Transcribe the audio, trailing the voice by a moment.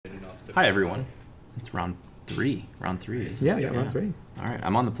Hi everyone. It's round 3. Round 3 is yeah, round 3. All right,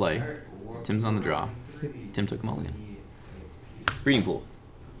 I'm on the play. Tim's on the draw. Tim took mulligan. Breeding pool.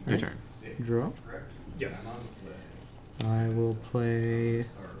 Your turn. Draw. Yes. I will play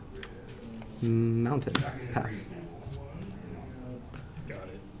Mountain. Pass. Got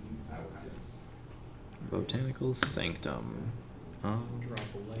it. Botanical Sanctum. Drop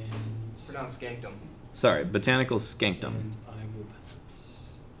a land. Pronounce Skankdom. Sorry, Botanical Skankdom. And I will pass.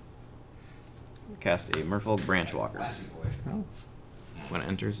 Cast a Merfolk Branch Walker. Oh, When it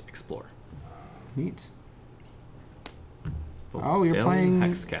enters, explore. neat. Oh, you're Bodil playing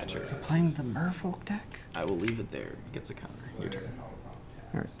Hexcatcher. Playing the Merfolk deck. I will leave it there. It gets a counter. Your turn.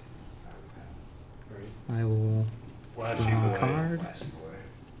 All right. Right. I will Flashy draw boy. a card.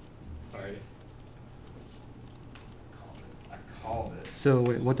 Alright. So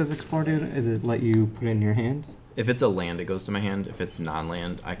wait, what does explore do? Is it let you put it in your hand? If it's a land, it goes to my hand. If it's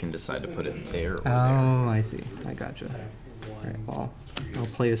non-land, I can decide to put it there or there. Oh, I see. I gotcha. Attack All one. right. Well, I'll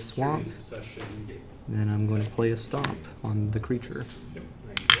play a swamp. Curious Obsession. Then I'm going to play a stomp on the creature. Yep.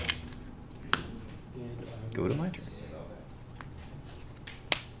 There you go. And I Go will to my turn. pass.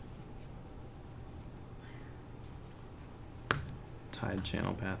 Tide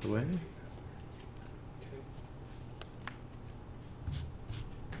Channel Pathway.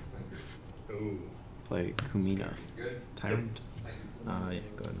 Ooh. Play Kumina. Tyrant. Yeah,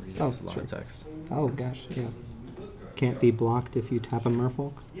 go ahead and read it. Oh, It's a lot sure. of text. Oh gosh, yeah. Can't be blocked if you tap a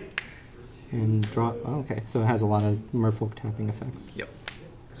Merfolk. And draw. Oh, okay, so it has a lot of Merfolk tapping effects. Yep.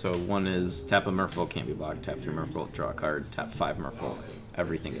 So one is tap a Merfolk, can't be blocked. Tap 3 Merfolk, draw a card. Tap 5 Merfolk.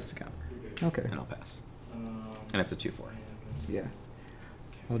 Everything gets a counter. Okay. And I'll pass. And it's a 2/4. Yeah.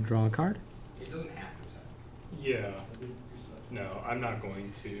 I'll draw a card. Yeah. No, I'm not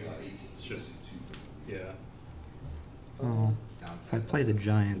going to. It's just, yeah. Oh. If I play the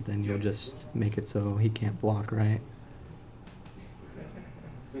giant, then you'll just make it so he can't block, right?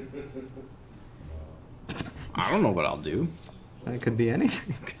 I don't know what I'll do. It could be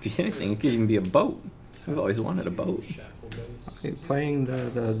anything. It could be anything. It could even be a boat. I've always wanted a boat. Shackle base. Okay, playing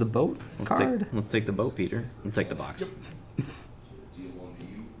the boat card. Let's take the boat, Peter. Let's take the box.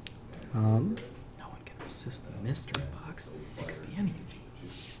 No one can resist the mystery box. It could be anything.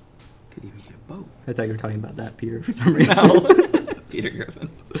 It could even be a boat. I thought you were talking about that, Peter, for some reason. No. Peter Griffin.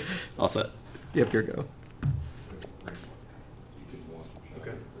 All set. Yep, your go.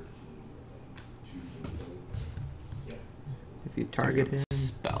 Okay. If you target him.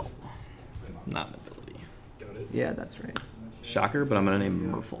 Spell. Not an ability. Got it. Yeah, that's right. Shocker, but I'm going to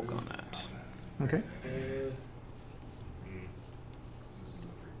name Merfolk on that. Okay.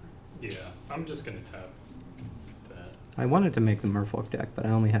 Yeah, I'm just gonna tap that. I wanted to make the Merfolk deck, but I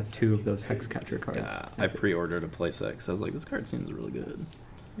only have 2 of those Hexcatcher cards. I pre-ordered a playset because I was like, this card seems really good.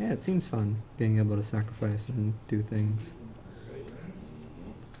 Yeah, it seems fun being able to sacrifice and do things.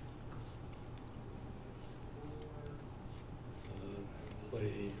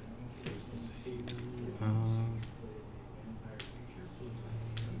 Play Faceless Haven.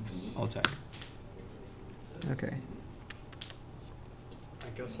 I'll attack. Okay. I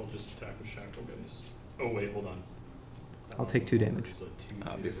guess I'll just attack with Shackle Ghost. Oh wait, hold on. I'll take 2 damage. It's a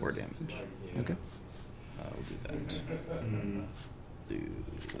 2/2. Before damage. Yeah. Okay. We'll do that. Do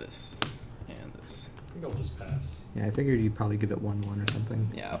this and this. I think I'll just pass. Yeah, I figured you'd probably give it 1/1 or something.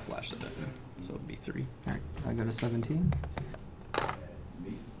 Yeah, I'll flash it in. So it'll be 3. Alright, I go to 17.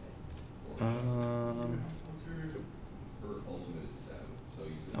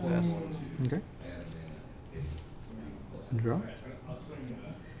 I'll pass. Okay. Draw.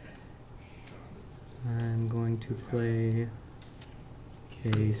 I'm going to play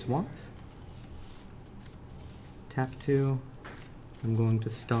a swamp. Tap 2. I'm going to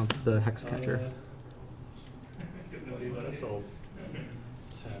stomp the Hexcatcher. I guess I'll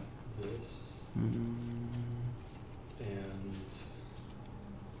tap this and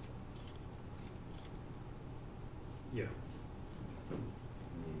yeah.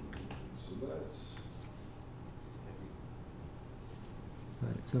 But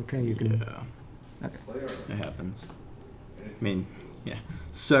it's okay, you can. Yeah, Okay. it happens. I mean, yeah.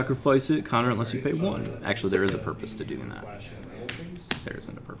 Sacrifice it, counter unless you pay 1. Actually, there is a purpose to doing that. Flashing Elephants. There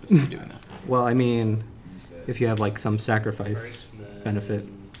isn't a purpose to doing that. Well, I mean, if you have like some sacrifice benefit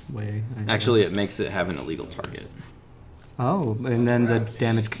way. I Actually, guess. it makes it have an illegal target. Oh, and then the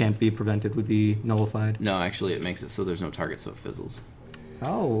damage can't be prevented, would be nullified. No, actually, it makes it so there's no target, so it fizzles.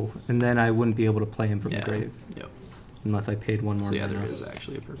 Oh, and then I wouldn't be able to play him from Yeah. the grave Yep. unless I paid 1 more. So yeah, mana. there is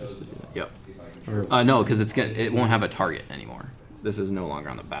actually a purpose to do that. Yep. Or, No, because it won't have a target anymore. This is no longer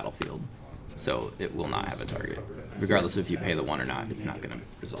on the battlefield. So it will not have a target. Regardless if you pay the 1 or not, it's not going to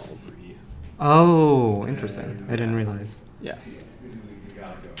resolve. Oh, interesting. I didn't realize. Yeah.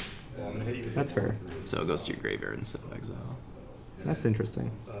 Well, I'm gonna hit you with That's fair. So it goes to your graveyard instead of exile. That's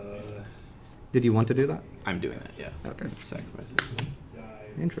interesting. Did you want to do that? I'm doing that, yeah. Okay. Sacrifice it.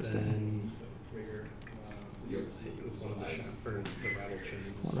 Interesting. Hit you with one of the the rattle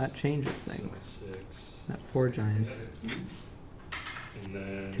chains. Well, that changes things. 6. That poor giant. And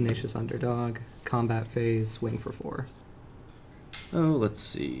then Tenacious underdog. Combat phase. Swing for 4. Oh, let's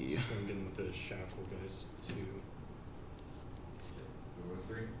see. swing in with the shackle guys too. So what's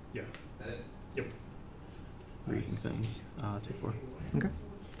 3? Yeah. That it? Yep. Reading Nice. things. Take 4. Okay.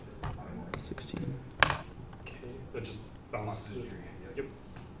 16. Okay. That just bounces. Yep.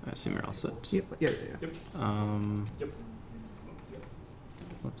 I assume you're all set. Yep. Yeah. Yep. Yep.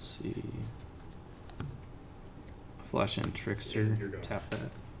 Let's see. Flash in Trickster. You're go. Tap that.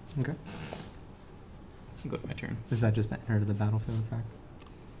 Okay. Go to my turn. Is that just enter to the battlefield effect?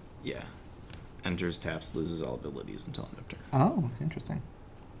 Yeah. Enters, taps, loses all abilities until end of turn. Oh, interesting.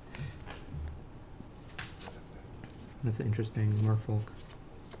 That's an interesting Merfolk.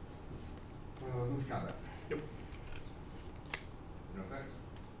 Move combat. Yep. No thanks.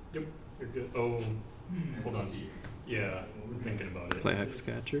 Yep. You're good. Oh, It's hold up on. to you. Yeah. I'm thinking about it. Play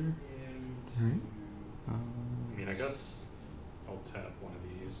Hexcatcher. Alright. I mean, I guess I'll tap one of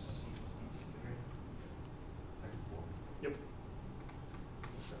these. Yep.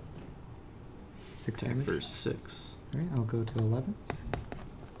 6 Attack damage. for 6. Alright, I'll go to 11.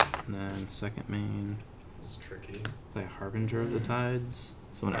 And then second main. It's tricky. Play Harbinger of the Tides.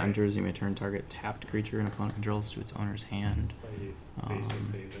 So when it Alright. enters, you may turn target tapped creature an opponent controls to its owner's hand. Play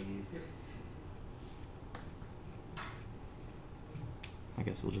Faceless Haven. I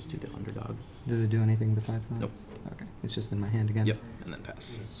guess we'll just do the underdog. Does it do anything besides that? Nope. Okay, it's just in my hand again. Yep, and then I'm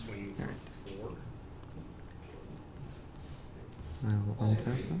pass. gonna swing for Alright. 4. I will untap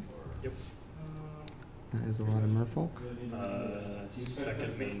that. Yep. That is a lot of Merfolk.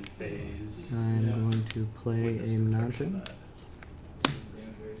 Second main phase. I'm going to play Witness a protection mountain. that.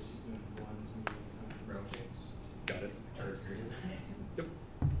 Rail chains. Got it. Yep.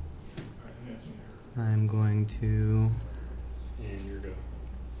 I'm going to... And your go.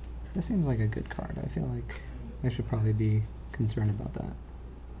 That seems like a good card. I feel like I should probably be concerned about that.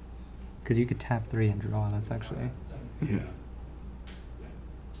 Because you could tap 3 and draw. That's actually... Yeah.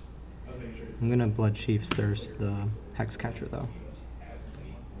 I'm going to Blood Chief's Thirst the Hexcatcher, though.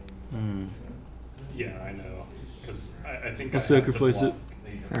 Hmm. Yeah, I know. Because I think I'll I sacrifice have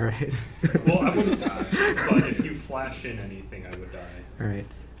it. Alright. to block. Well, I wouldn't die, but if you flash in anything, I would die.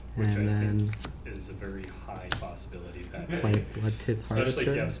 Alright. Which And I then think is a very high possibility that play Blood Tith especially if you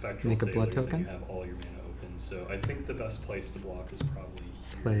Harvester. have Spectral Make a blood Sailors and token. you have all your mana open. So I think the best place to block is probably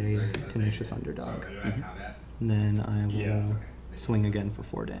here. Play Tenacious Underdog. Okay, combat. And then I will Yeah. swing again for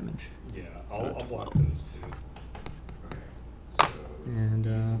 4 damage. Yeah, I'll block 12. those two. Okay. So And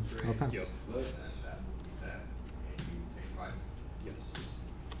I'll pass. Yep. that. And you take 5. Yes.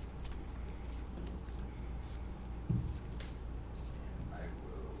 I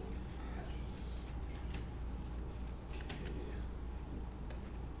will pass.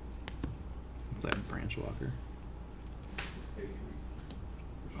 Play Branch Walker.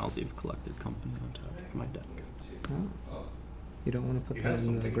 I'll leave Collected Company on top of my deck. Oh. You don't want to put You that have in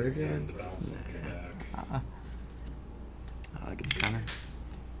the something in graveyard? hand to bounce something back. Gets a counter.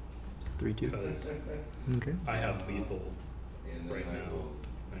 3/2. Because Okay. I have lethal And then right I now. will-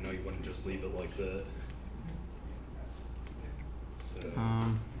 I know you wouldn't just leave it like that. So,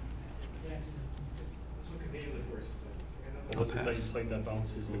 Um, what was it that you pass. played that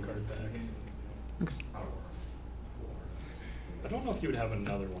bounces the card back? Okay. I don't know if you would have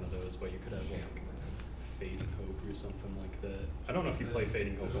another one of those, but you could have like Fading Hope or something like that. I don't know if you play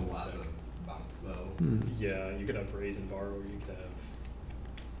Fading Hope There's in a this lot deck. of bounce spells. Hmm. Yeah, you could have Raise and Borrow, or you could have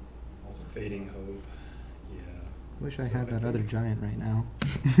Also Fading Hope. Yeah. Wish I So had that other think- giant right now.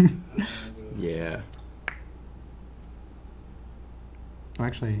 yeah. Oh,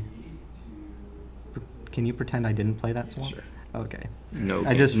 actually, can you pretend I didn't play that swamp? Sure. Okay. No.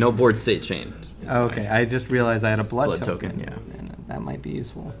 I just- no board state chain. It's Okay, fine. I just realized I had a blood, Blood token, yeah. And that might be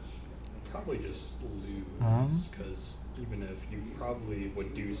useful. Probably just Um, lose, because even if you probably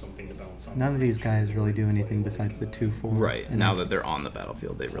would do something to bounce on. None of these guys they really would do play, anything like, besides the 2/4. Right. and Now that they're on the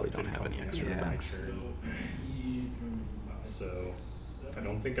battlefield, they really don't have any Collected extra Company effects. on my turn. So I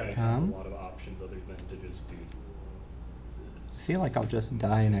don't think I have Um, a lot of options other than to just do this. I feel like I'll just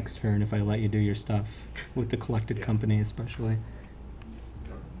die next turn if I let you do your stuff with the Collected Yeah. Company, especially.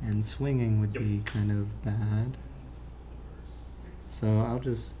 And swinging would Yep. be kind of bad. So I'll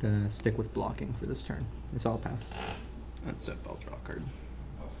just stick with blocking for this turn. It's all pass. End step, I'll draw a card.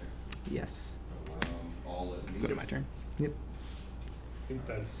 Yes. All at me. Go to my turn. Yep. I think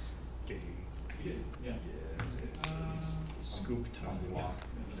that's game. Yes, it's Scoop time.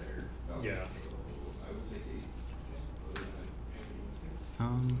 there. Yeah. I would take 8.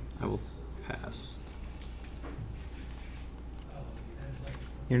 I will pass.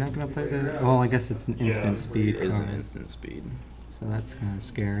 You're not gonna play the. Well, I guess it's an instant speed. It is an card, instant speed. So that's kind of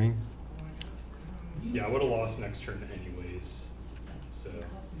scary. Yeah, I would have lost next turn anyways. So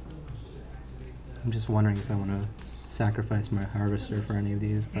I'm just wondering if I want to sacrifice my harvester for any of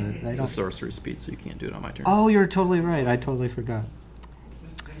these, but I It's a don't. sorcery speed, so you can't do it on my turn. Oh, you're totally right. I totally forgot.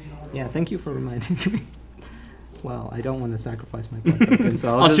 Yeah, thank you for reminding me. Well, I don't want to sacrifice my blood token,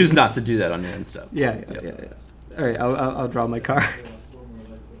 so I'll choose not to do that on your end step. Yeah. All right, I'll draw my card.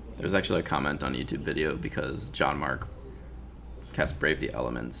 There's actually a comment on a YouTube video because John Mark cast Brave the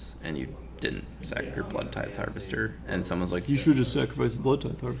Elements and you didn't sack your Blood Tithe Harvester, and someone's like, you should just sacrifice the Blood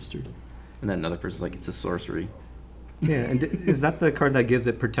Tithe Harvester. And then another person's like, it's a sorcery. Yeah, and is that the card that gives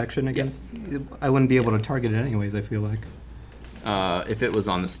it protection against? I wouldn't be able to target it anyways, I feel like. If it was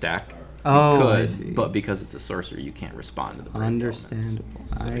on the stack, Oh, you could, I see. but because it's a sorcery, you can't respond to the Brave the Elements. Understandable.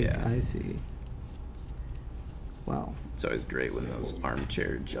 So, yeah. I see. Wow. It's always great when those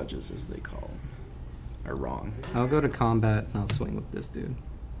armchair judges, as they call them, are wrong. I'll go to combat and I'll swing with this dude.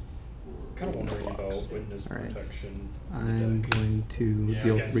 kind of wondering blocks. about witness Alright. protection. I'm going to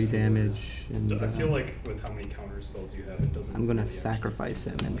deal Against 3 the damage, and I feel like with how many counter spells you have, it doesn't. I'm going to really sacrifice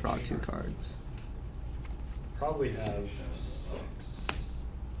him and draw 2 cards. Probably have 6.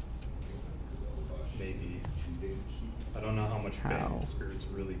 Maybe. I don't know how much How? Bane Spirits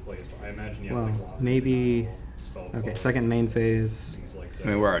really plays, but I imagine you Well, have like lots maybe. of spell Okay, quality, second main phase. things like that. I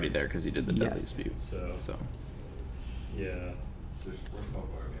mean, we're already there because you did the Deadly Yes. Dispute. So, yeah.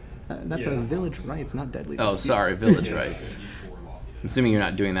 That's Yeah. a village rights, not deadly. Oh, dispute. sorry, Village Rights. I'm assuming you're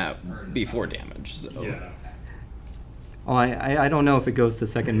not doing that before damage, so. Yeah. Oh, I don't know if it goes to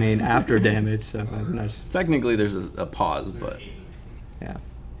second main after damage, so I'm not just, Technically, there's a pause, but yeah.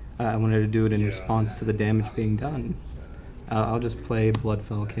 I wanted to do it in Yeah. response to the damage being done. I'll just play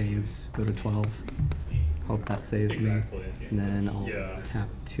Bloodfell Caves, go to 12. Hope that saves Exactly. me. And then I'll Yeah. tap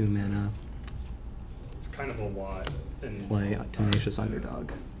 2 mana, It's kind of a lot. And play Tenacious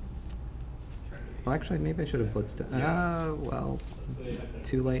Underdog. Well, actually, maybe I should have blitzed it. Well,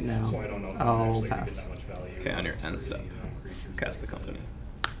 too late now. that's why I don't know if I'll actually pass. get that much value. okay, on your end step, Creatures. cast the company.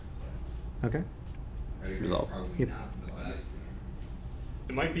 Okay. Resolve. Yep.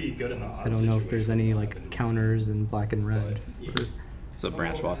 It might be good in the odd I don't know if there's situation any to like have it. counters in black and red. Or, So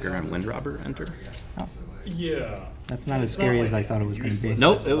Branchwalker and Windrobber enter. oh, Yeah. that's not as It's scary not as like I thought it was going to be. useless.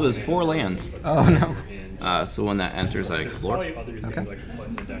 Nope, it was 4 lands. Oh, no. So when that enters, I There's explore. probably other things Okay. I could put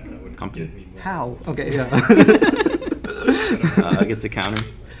in the deck that would Company. give me more. How? Okay, yeah. Gets a counter.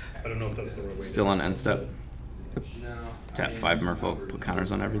 I don't know if that's the right way. Still on end step. No. Tap 5 Merfolk, put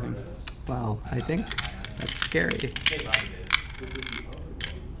counters on everything. Wow, I think that's scary.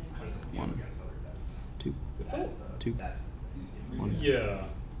 1, 2, It felt- 2, 1. Yeah.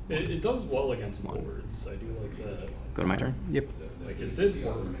 It does well against One. lords. I do like that. Go to my turn. Yep. Like it did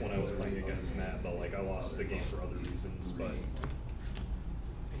work when I was playing against Matt, but like I lost the game for other reasons. But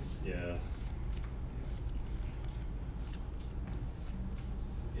yeah.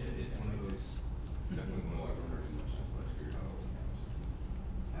 It's one of those. Definitely one of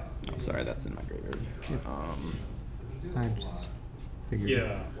those. Oh, sorry, that's in my graveyard. I just figured. Yeah. You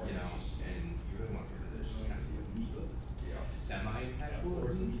know, and you really want something that's just kind of semi-impactful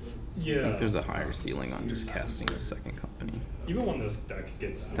or something. I Yeah. think there's a higher ceiling on just casting the second company Even when this deck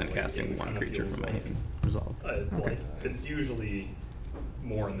gets than late, casting it one kinda creature feels from my like, hand. Resolve. Okay. Like, it's usually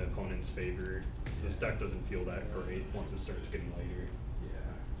more in the opponent's favor because this deck doesn't feel that great once it starts getting later. Yeah.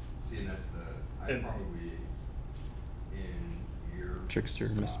 See, and that's the. I And- probably in your. Trickster,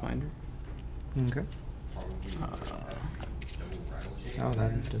 Mistminder. Okay. Probably double rattle chain. Oh,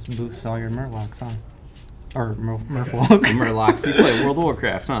 that just boosts all your Murlocs, huh? Or Merfolk. Murlocs. You play World of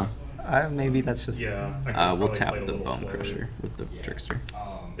Warcraft, huh? Maybe that's just. Yeah. I could We'll probably tap play it a the little Bone slower. Crusher with the Trickster.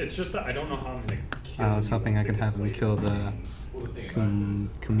 It's just that I don't know how I'm gonna kill. I was you hoping I once it could gets have him later kill in the game. Well, the thing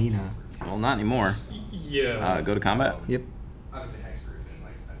about Kumina. Well, not anymore. Yeah. Go to combat. Yep. obviously hexproof and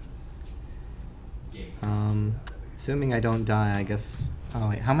like a game. Assuming I don't die, I guess. Oh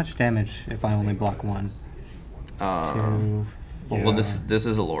wait, how much damage if I only block 1? 2, 4. Well, this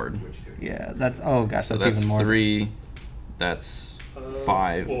is a Lord. Yeah, that's. Oh gosh, So that's that's even more. 3. That's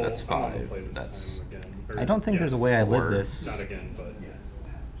 5. Well, That's I'm gonna 5. play this That's time again. Or, I don't think yeah, there's a way I live 4. this Not again, but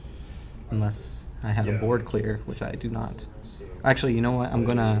unless I had a Yeah. board clear, which I do not. Actually, you know what? I'm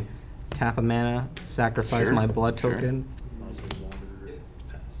gonna tap a mana, sacrifice Sure, my blood sure. token. Mosley Wander,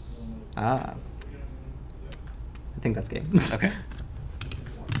 pass. Ah. I think that's game. Okay.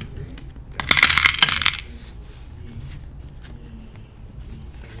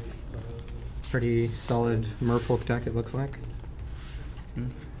 Pretty solid Merfolk deck, it looks like.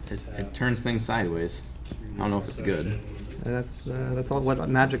 It turns things sideways. I don't know if it's good. That's all what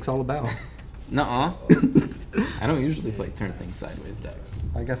Magic's all about. Nuh-uh. I don't usually play turn things sideways decks.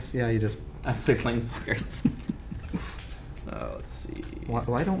 I guess, yeah, you just... I play Planeswalkers. Let's see.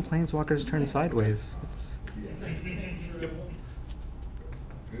 Why don't Planeswalkers turn sideways? It's...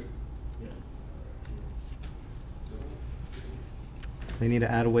 They need to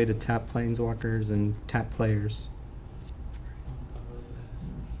add a way to tap Planeswalkers and tap players.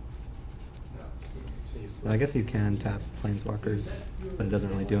 I guess you can tap Planeswalkers, but it doesn't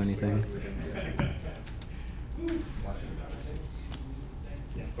really do anything.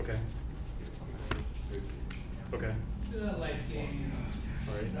 Okay. Okay.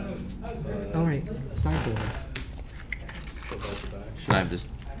 Alright, sideboard. Slip out the back. Should I have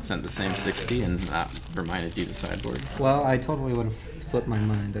just sent the same 60 and not reminded you to sideboard? Well, I totally would have slipped my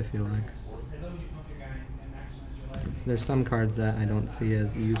mind, I feel like. There's some cards that I don't see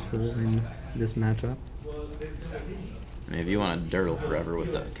as useful in this matchup. I mean, if you want to dirtle forever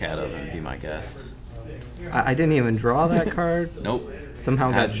with the cat oven, be my guest. I didn't even draw that card. Nope. Somehow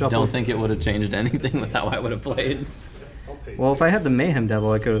I got shuffled. don't think it would have changed anything with how I would have played. Well, if I had the Mayhem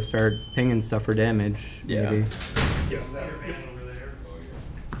Devil, I could have started pinging stuff for damage, Yeah. maybe. Yeah.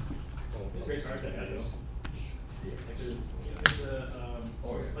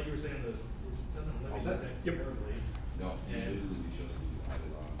 Yep.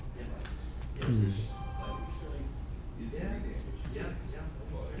 Hmm.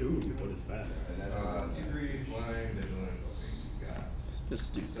 Ooh, what is that? 2/3 flying vigilance. Let's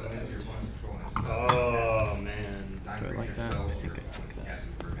just do that. Oh man. Do I like that? I think I like that.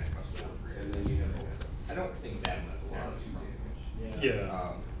 I don't think that was a lot of damage.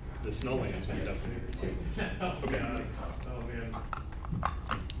 Yeah. The snow lands went up in here too. Okay.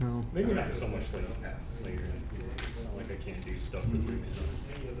 No. Maybe not so much later. It's not like I can't do stuff with 3 mana.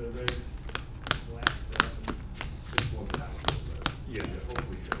 Yeah.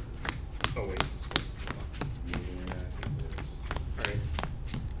 Oh wait. It's supposed to be alright.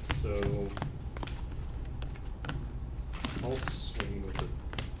 So I'll swing with the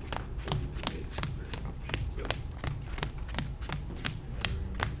yep.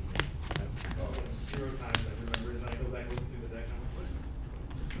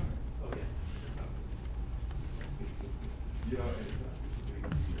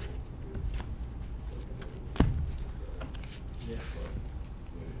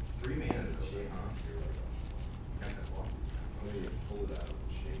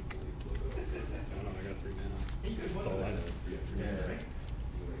 I got 3 mana. That's all I know.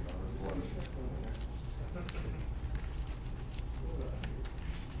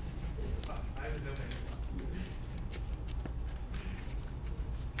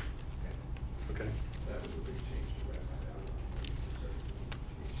 Okay. Okay.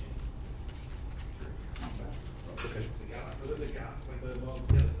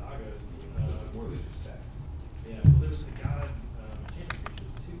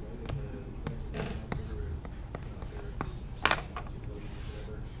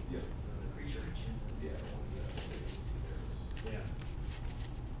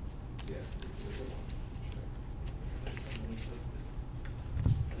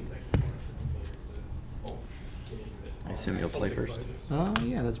 I assume you'll play first. Oh,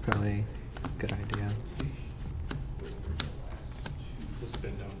 yeah, that's probably a good idea. It's a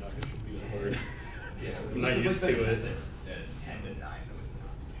spin down dock. It should be hard. I'm not used to it. 10 to 9 was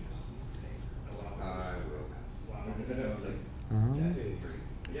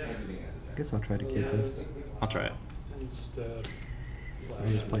I guess I'll try to keep this. I'll try it. Instead, I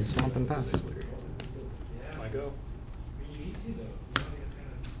just play Swamp and pass. I go.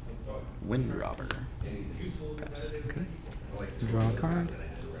 Wind Robber. Pass. Okay. Draw a card.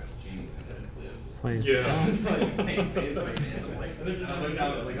 Play a Yeah. spell.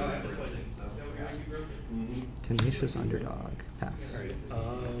 Tenacious Underdog. Pass. Alright.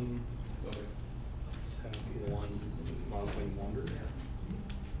 Let's have one Mosley Wander.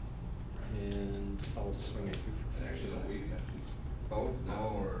 And I'll swing it Both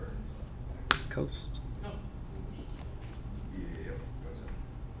or Coast.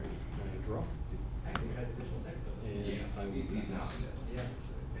 and draw. And I will pass.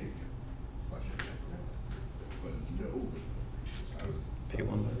 Pay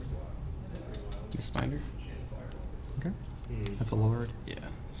 1. You Ace Binder. Okay. Hmm. That's a lord. Yeah,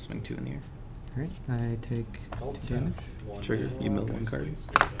 swing 2 in the air. Alright, I take I'll 2 tap damage. one Trigger, mana, you mill I'll one card. swing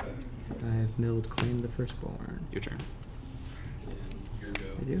skill back, I've milled Claim the Firstborn. Your turn. and your go.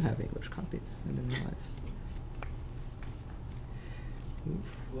 I do have English copies. I didn't realize.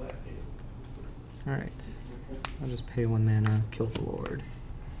 Oof. Alright. I'll just pay 1 mana, kill the lord.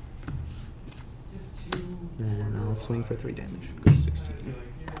 Then I'll swing for 3 damage. Go 16.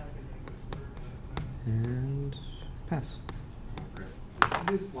 And pass.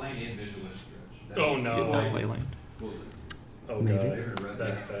 This blind and vigilance. Oh, Did no. not play land. Oh Maybe. god,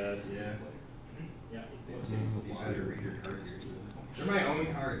 that's bad. Yeah. They're my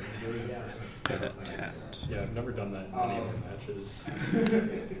own cards. Play that tapped. Yeah, I've never done that in any of the matches.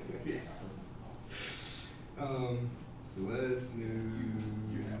 So let's do.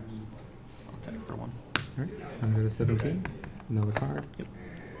 I'll attack for 1. Alright, I'll go to 17. Mill the card. Yep.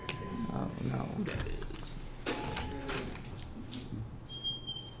 Oh no. That is.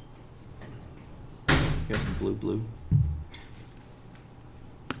 You got some blue.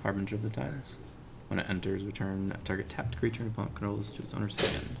 Harbinger of the Tides. When it enters, return target tapped creature and opponent controls to its owner's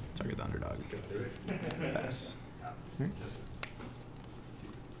hand. Target the underdog. Pass. Alright.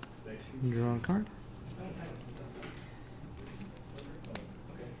 Draw a card.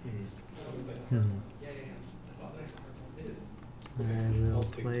 Hmm. I will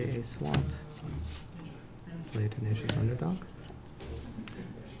play a swamp. Play a tenacious underdog.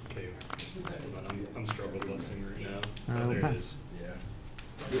 Okay, hold on, I'm struggling blessing right now. I'll There it pass. is. Yeah.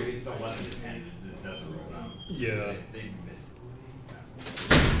 It's the 11 to 10 that doesn't roll down. Yeah. They missed.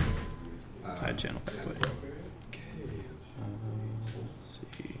 Tide channel back play. Okay. Let's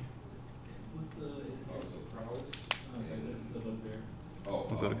see.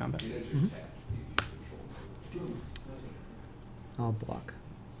 We'll go to combat. Mm-hmm. I'll block.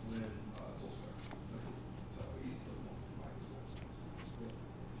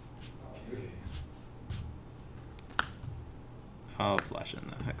 I'll flash in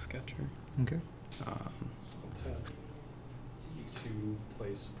the Hex Catcher. Okay. I'll tap to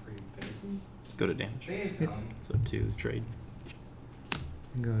play Supreme Phantom. Go to damage. So 2 trade.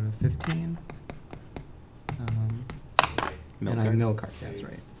 Go to 15. Mill and I card. mill card. That's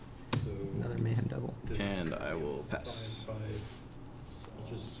right. So Another Mayhem Devil. this is And I will pass. 5/5. So I'll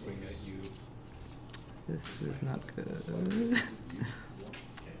just swing at you. This is not good.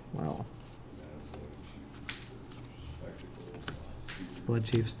 Wow. Blood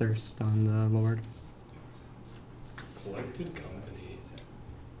Chief's Thirst on the Lord. Collected Company.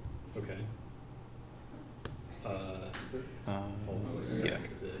 Okay. I'll Yeah, sack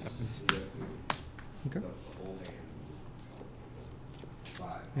this. happens. Okay.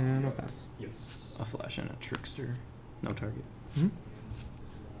 And I'll pass. Yes. I'll flash in a Trickster. No target. Mm-hmm.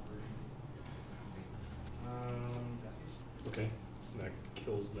 Okay. That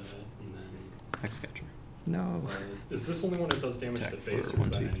kills that, and then. Hex Catcher. No. Is this only when it does damage Attack to face? for Or 1,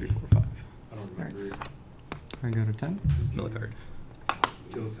 is that 2, any? 3, 4, 5. I don't remember. Alright. I go to 10. Mill a card.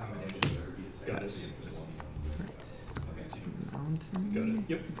 Kills. Got Pass. Alright. Mountain. Got it.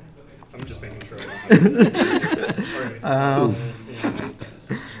 Yep. I'm just making sure I don't have this. Alright.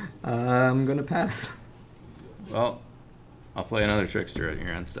 I'm gonna pass. Well, I'll play another Trickster at your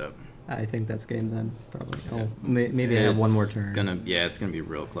end step. I think that's game then, probably. Oh, maybe I have one more turn. It's gonna be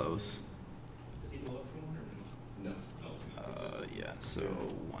real close. Yeah, so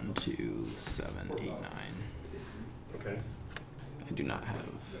 1, 2, 7, 8, 9. Okay. I do not have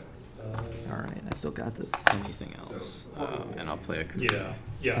Alright, I still got this. anything else. And I'll play a Kuka. Yeah.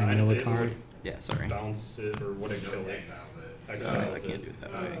 Yeah. And I mill a it card. would Yeah, sorry. bounce it or would it kill it? I Exiles can't do it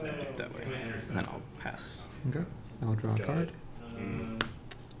that way. That way. And then I'll pass. Okay. I'll draw a Got card. it.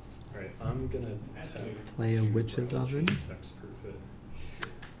 Alright, I'm gonna tap Play a to Witch's Oven. Hexproof it.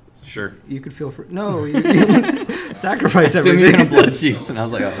 Sure. You could feel free. No, you sacrifice Assume everything. you're gonna Blood Chiefs, and I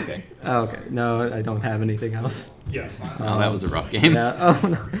was like, oh, okay. Oh, okay. No, I don't have anything else. Yeah. Oh, that was a rough game. Yeah. Oh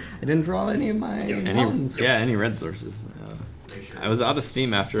no, I didn't draw any of my Yeah. mountains. Any red sources. I was out of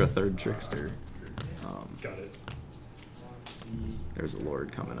steam after a third Trickster. Got it. There's a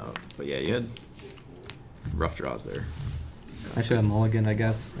Lord coming up. But yeah, you had rough draws there. I should have mulligan, I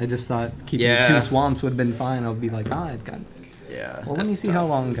guess. I just thought keeping Yeah. 2 swamps would have been fine. I'll be like, I've got. Yeah. Well, let me that's see tough. how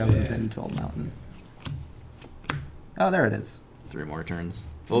long I would have been to a mountain. Oh, there it is. 3 more turns.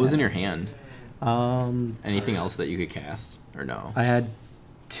 What was in your hand? Anything else that you could cast? Or no? I had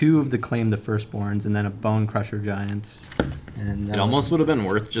 2 of the Claim the Firstborns and then a Bone Crusher Giant. And It almost would have been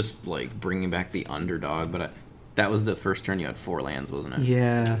worth just like bringing back the underdog, but that was the first turn you had 4 lands, wasn't it?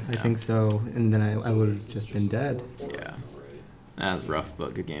 Yeah, I Yeah. think so. And then I So would this have is just been dead. a 4/4, Yeah. right? That was rough,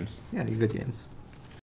 but good games. Yeah, good games.